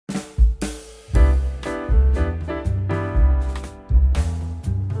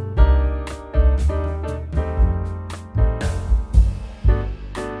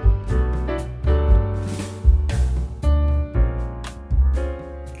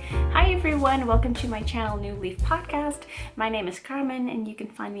Hi everyone, welcome to my channel New Leaf Podcast. My name is Carmen and you can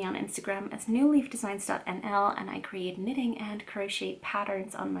find me on Instagram as newleafdesigns.nl, and I create knitting and crochet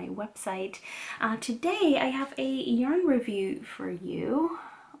patterns on my website. Today I have a yarn review for you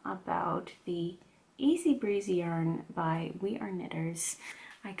about the Easy Breezy yarn by We Are Knitters.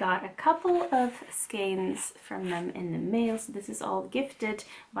 I got a couple of skeins from them in the mail, so this is all gifted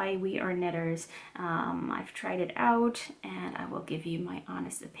by We Are Knitters. I've tried it out and I will give you my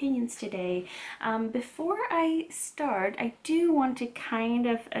honest opinions today. Before I start, I do want to kind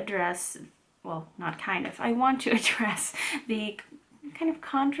of address, well, not kind of, I want to address the kind of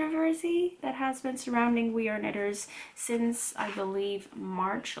controversy that has been surrounding We Are Knitters since, I believe,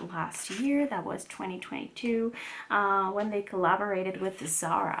 March last year. That was 2022, when they collaborated with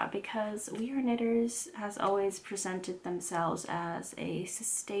Zara, because We Are Knitters has always presented themselves as a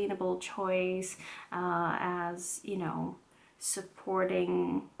sustainable choice, as, you know,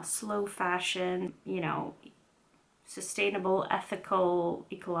 supporting slow fashion, you know, sustainable, ethical,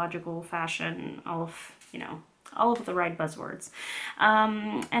 ecological fashion, all of, you know, all of the right buzzwords.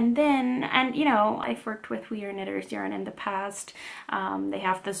 And you know, I've worked with We Are Knitters yarn in the past. They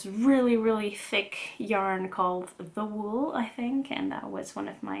have this really thick yarn called The Wool, I think, and that was one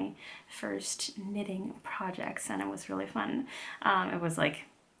of my first knitting projects, and it was really fun. It was like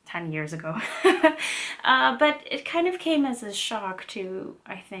 10 years ago. But it kind of came as a shock to,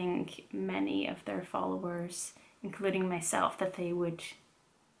 I think, many of their followers, including myself, that they would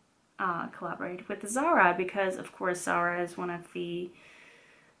collaborate with Zara, because of course Zara is one of the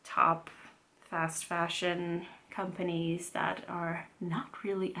top fast fashion companies that are not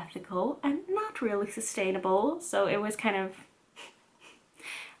really ethical and not really sustainable. So it was kind of,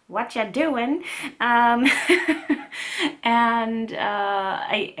 what ya doing? And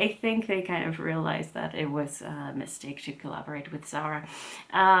I think they kind of realized that it was a mistake to collaborate with Zara.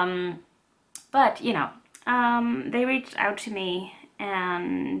 But you know, they reached out to me,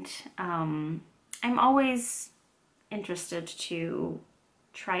 and I'm always interested to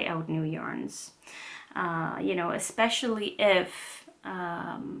try out new yarns, you know, especially if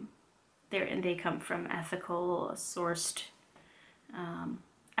they come from ethical sourced,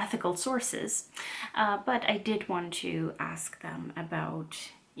 ethical sources. But I did want to ask them about,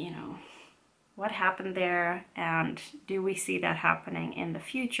 you know, what happened there, and do we see that happening in the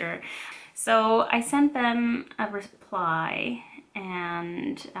future? So I sent them a reply,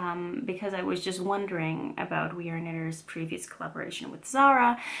 and because I was just wondering about We Are Knitters' previous collaboration with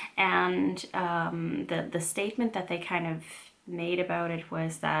Zara, and the statement that they kind of made about it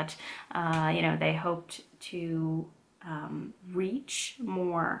was that you know, they hoped to reach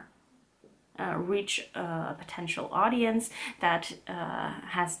a potential audience that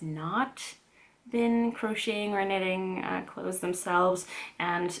has not been crocheting or knitting clothes themselves,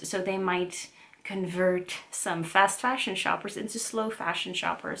 and so they might convert some fast fashion shoppers into slow fashion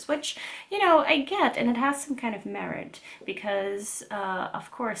shoppers, which, you know, I get, and it has some kind of merit, because of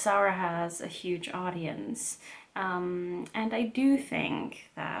course Zara has a huge audience, and I do think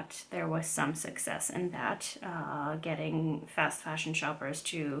that there was some success in that, getting fast fashion shoppers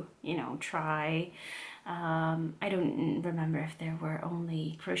to, you know, try. I don't remember if there were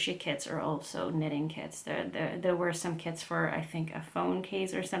only crochet kits or also knitting kits. There were some kits for, I think, a phone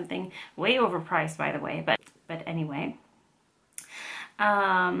case or something, way overpriced, by the way, but anyway.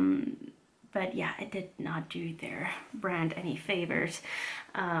 But yeah, it did not do their brand any favors.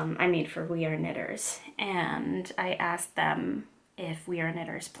 I mean, for We Are Knitters. And I asked them if We Are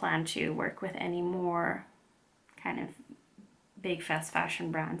Knitters plan to work with any more kind of big fast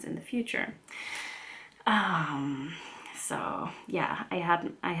fashion brands in the future. So yeah, I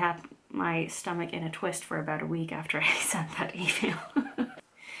had my stomach in a twist for about a week after I sent that email.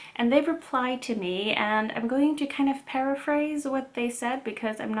 And they replied to me, and I'm going to kind of paraphrase what they said,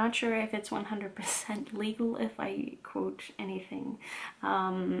 because I'm not sure if it's 100% legal if I quote anything.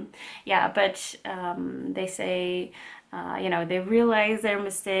 Yeah, but they say, you know, they realize their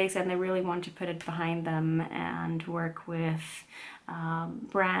mistakes and they really want to put it behind them and work with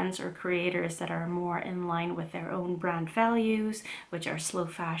brands or creators that are more in line with their own brand values, which are slow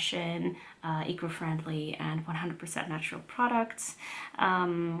fashion, eco-friendly, and 100% natural products.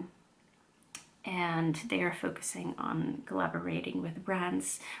 And they are focusing on collaborating with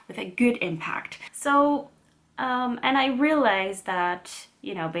brands with a good impact. So, and I realize that,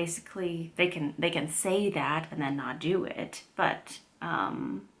 you know, basically they can say that and then not do it, but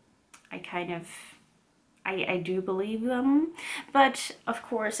I do believe them. But of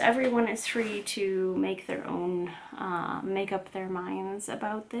course, everyone is free to make their own, make up their minds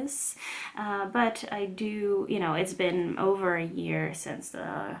about this. But I do, you know, it's been over a year since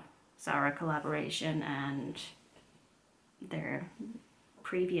the Zara collaboration, and their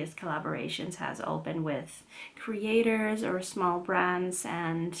previous collaborations has all been with creators or small brands,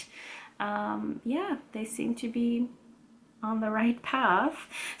 and yeah, they seem to be on the right path.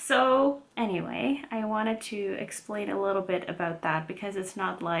 So anyway, I wanted to explain a little bit about that, because it's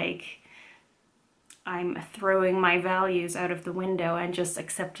not like I'm throwing my values out of the window and just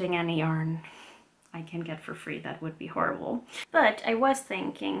accepting any yarn I can get for free. That would be horrible. But I was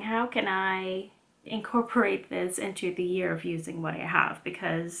thinking, how can I incorporate this into the year of using what I have?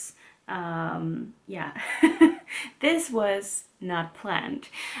 Because yeah, this was not planned.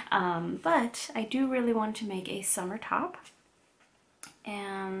 But I do really want to make a summer top,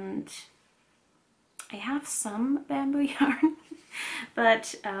 and I have some bamboo yarn,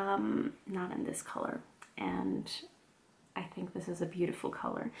 but not in this color, and I think this is a beautiful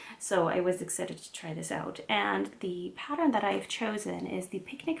color. So I was excited to try this out. And the pattern that I've chosen is the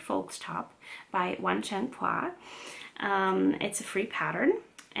Picnic Folks Top by Wan Chen Pua. It's a free pattern,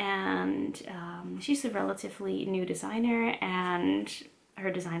 and she's a relatively new designer, and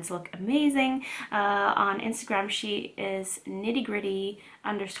her designs look amazing. On Instagram, she is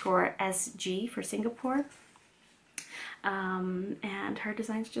nitty-gritty_SG for Singapore. And her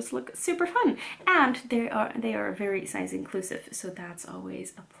designs just look super fun, and they are very size inclusive, so that's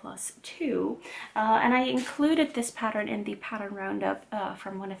always a plus too. And I included this pattern in the pattern roundup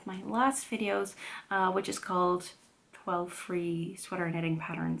from one of my last videos, which is called 12 free sweater knitting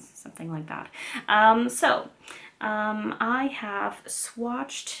patterns, something like that. I have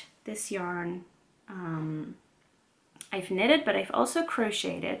swatched this yarn. I've knitted, but I've also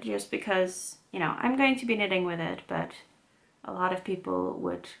crocheted, just because, you know, I'm going to be knitting with it, but a lot of people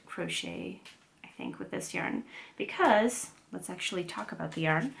would crochet, I think, with this yarn, because let's actually talk about the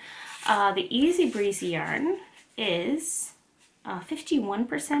yarn. The Easy Breezy yarn is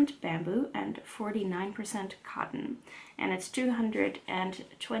 51% bamboo and 49% cotton, and it's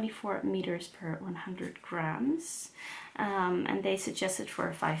 224 meters per 100 grams, and they suggest it for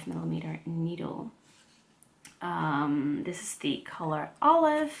a 5mm needle. This is the color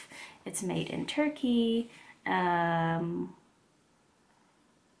olive. It's made in Turkey.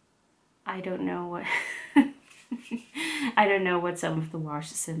 I don't know what I don't know what some of the wash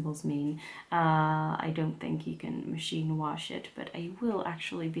symbols mean. I don't think you can machine wash it, but I will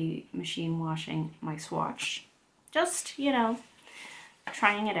actually be machine washing my swatch. Just, you know,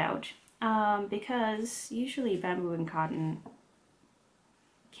 trying it out. Because usually bamboo and cotton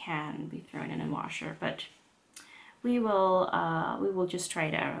can be thrown in a washer, but we will just try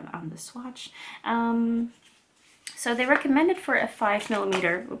it out on the swatch. So they recommend it for a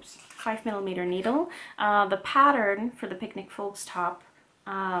 5mm needle. The pattern for the Picnic Folks Top,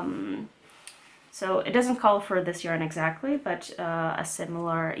 so it doesn't call for this yarn exactly, but a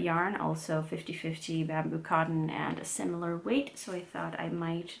similar yarn, also 50-50 bamboo cotton, and a similar weight, so I thought I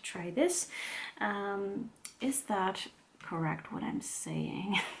might try this. Is that correct, what I'm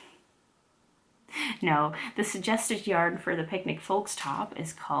saying? No, the suggested yarn for the Picnic Folks Top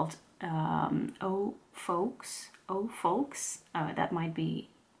is called Oh Folks. That might be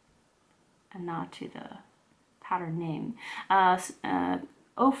a nod to the pattern name.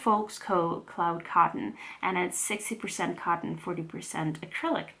 Oh Folks Cloud Cotton, and it's 60% cotton, 40%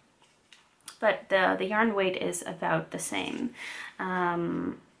 acrylic. But the yarn weight is about the same.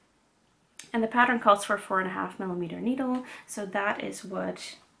 And the pattern calls for 4.5mm needle, so that is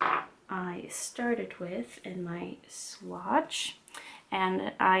what I started with in my swatch.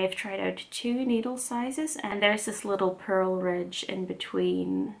 And I've tried out 2 needle sizes, and there's this little purl ridge in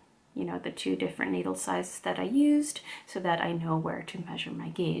between, you know, the 2 different needle sizes that I used, so that I know where to measure my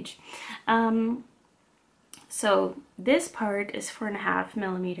gauge. So this part is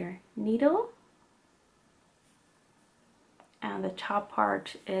 4.5mm needle, and the top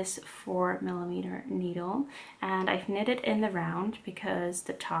part is 4mm needle, and I've knitted in the round because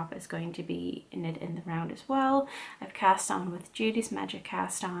the top is going to be knit in the round as well. I've cast on with Judy's Magic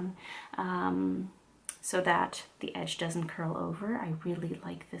Cast On, so that the edge doesn't curl over. I really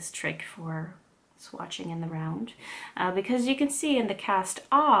like this trick for swatching in the round, because you can see in the cast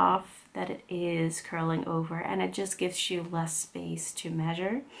off that it is curling over, and it just gives you less space to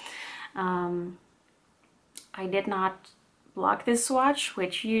measure. I did not block this swatch,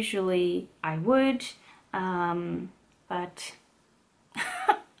 which usually I would, but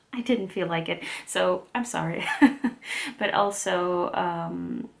I didn't feel like it, so I'm sorry. But also,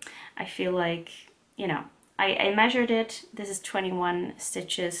 I feel like, you know, I measured it. This is 21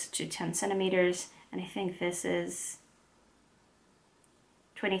 stitches to 10 centimeters, and I think this is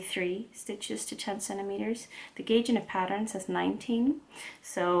 23 stitches to 10 centimeters. The gauge in the pattern says 19,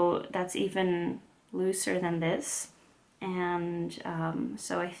 so that's even looser than this. And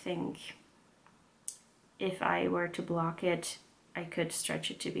so I think if I were to block it, I could stretch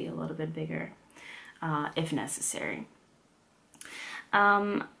it to be a little bit bigger if necessary.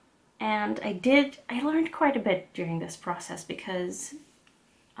 And I learned quite a bit during this process, because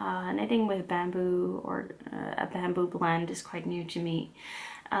knitting with bamboo or a bamboo blend is quite new to me.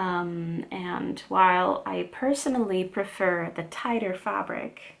 And while I personally prefer the tighter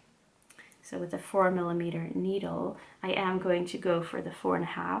fabric, so with a 4mm needle, I am going to go for the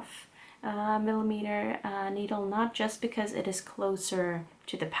 4.5mm needle, not just because it is closer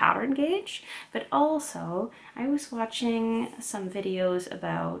to the pattern gauge, but also I was watching some videos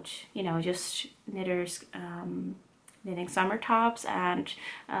about, you know, just knitters knitting summer tops, and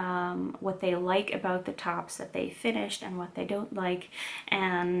what they like about the tops that they finished and what they don't like.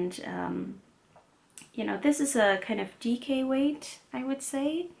 And you know, this is a kind of DK weight, I would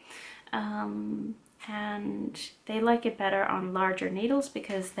say. And they like it better on larger needles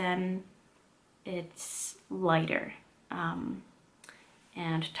because then it's lighter. And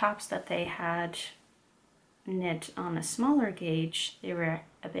tops that they had knit on a smaller gauge, they were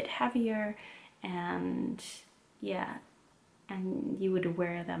a bit heavier, and yeah, and you would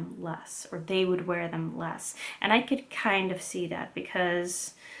wear them less, or they would wear them less. And I could kind of see that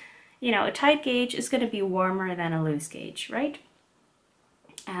because, you know, a tight gauge is going to be warmer than a loose gauge, right?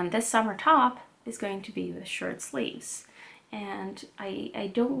 And this summer top is going to be with short sleeves. And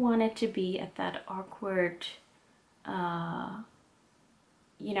I don't want it to be at that awkward, you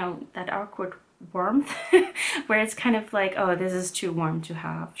know, that awkward warmth where it's kind of like, oh, this is too warm to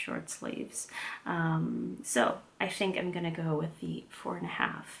have short sleeves. So I think I'm gonna go with the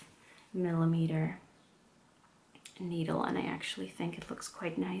 4.5mm needle, and I actually think it looks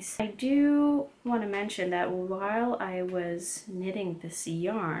quite nice. I do want to mention that while I was knitting this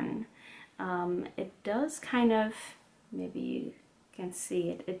yarn, it does kind of, maybe you can see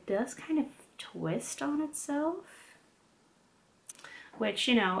it, it does kind of twist on itself, which,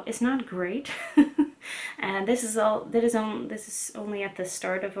 you know, is not great. And this is only at the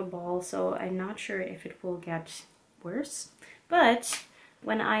start of a ball, so I'm not sure if it will get worse. But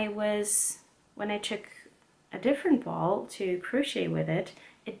when I took a different ball to crochet with it,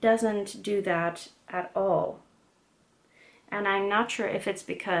 it doesn't do that at all. And I'm not sure if it's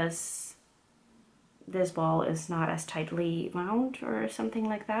because this ball is not as tightly wound or something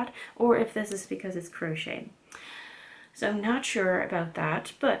like that, or if this is because it's crochet. So I'm not sure about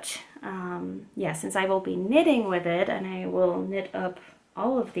that, but yeah, since I will be knitting with it and I will knit up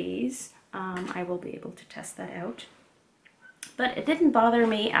all of these, I will be able to test that out. But it didn't bother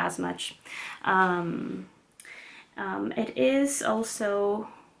me as much. It is also,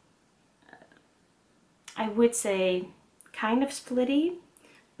 I would say, kind of splitty,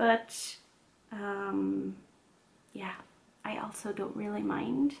 but yeah, I also don't really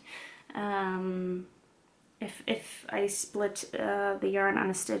mind. If I split the yarn on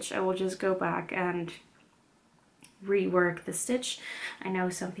a stitch, I will just go back and rework the stitch. I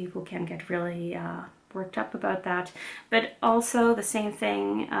know some people can get really worked up about that, but also the same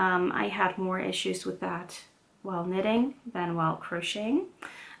thing, I had more issues with that while knitting than while crocheting.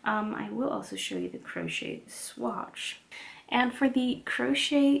 I will also show you the crochet swatch. And for the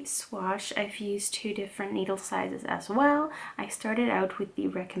crochet swatch, I've used 2 different needle sizes as well. I started out with the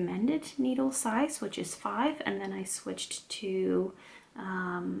recommended needle size, which is 5, and then I switched to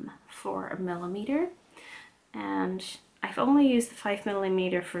 4mm. And I've only used the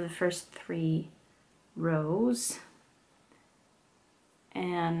 5mm for the first 3 rows.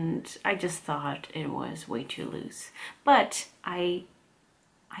 And I just thought it was way too loose. But I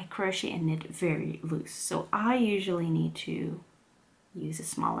crochet and knit very loose, so I usually need to use a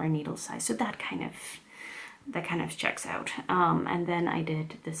smaller needle size, so that kind of checks out. And then I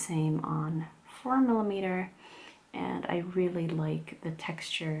did the same on 4mm, and I really like the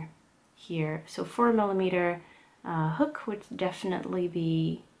texture here. So 4mm hook would definitely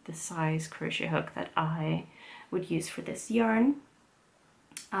be the size crochet hook that I would use for this yarn.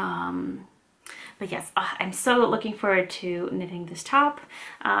 But yes, I'm so looking forward to knitting this top.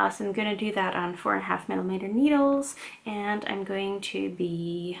 So I'm going to do that on 4.5mm needles, and I'm going to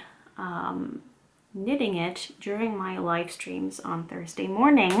be knitting it during my live streams on Thursday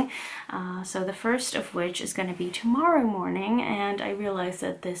morning. So the first of which is going to be tomorrow morning, and I realize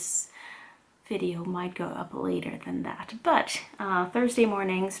that this video might go up later than that, but Thursday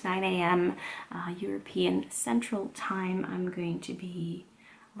mornings, 9 a.m. European Central Time, I'm going to be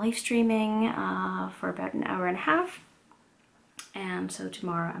live streaming for about an hour and a half. And so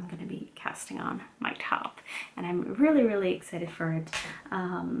tomorrow I'm going to be casting on my top, and I'm really excited for it,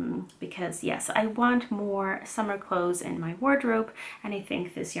 because yes, I want more summer clothes in my wardrobe, and I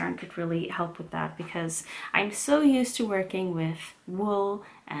think this yarn could really help with that, because I'm so used to working with wool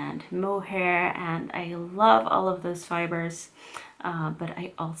and mohair, and I love all of those fibers, but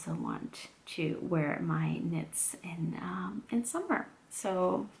I also want to wear my knits in summer.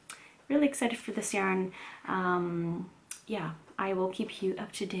 So really excited for this yarn. Yeah, I will keep you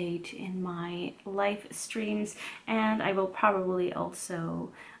up to date in my live streams, and I will probably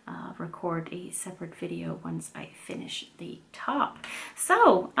also record a separate video once I finish the top.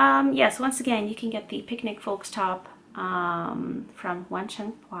 So yes, once again, you can get the Picnic Folks top from Wan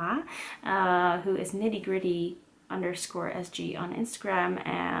Cheng Hua, who is nitty gritty _SG on Instagram,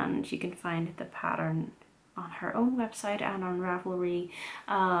 and you can find the pattern on her own website and on Ravelry.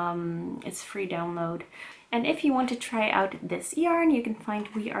 It's free download. And if you want to try out this yarn, you can find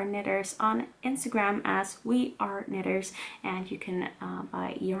We Are Knitters on Instagram as We Are Knitters, and you can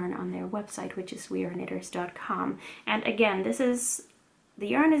buy yarn on their website, which is weareknitters.com. And again, the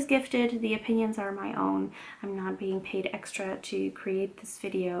yarn is gifted, the opinions are my own. I'm not being paid extra to create this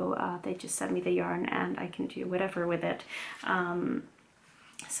video. They just sent me the yarn and I can do whatever with it.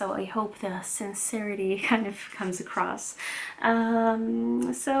 So I hope the sincerity kind of comes across.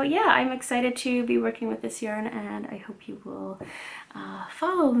 So yeah, I'm excited to be working with this yarn, and I hope you will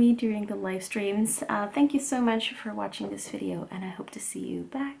follow me during the live streams. Thank you so much for watching this video, and I hope to see you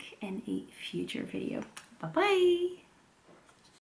back in a future video. Bye bye!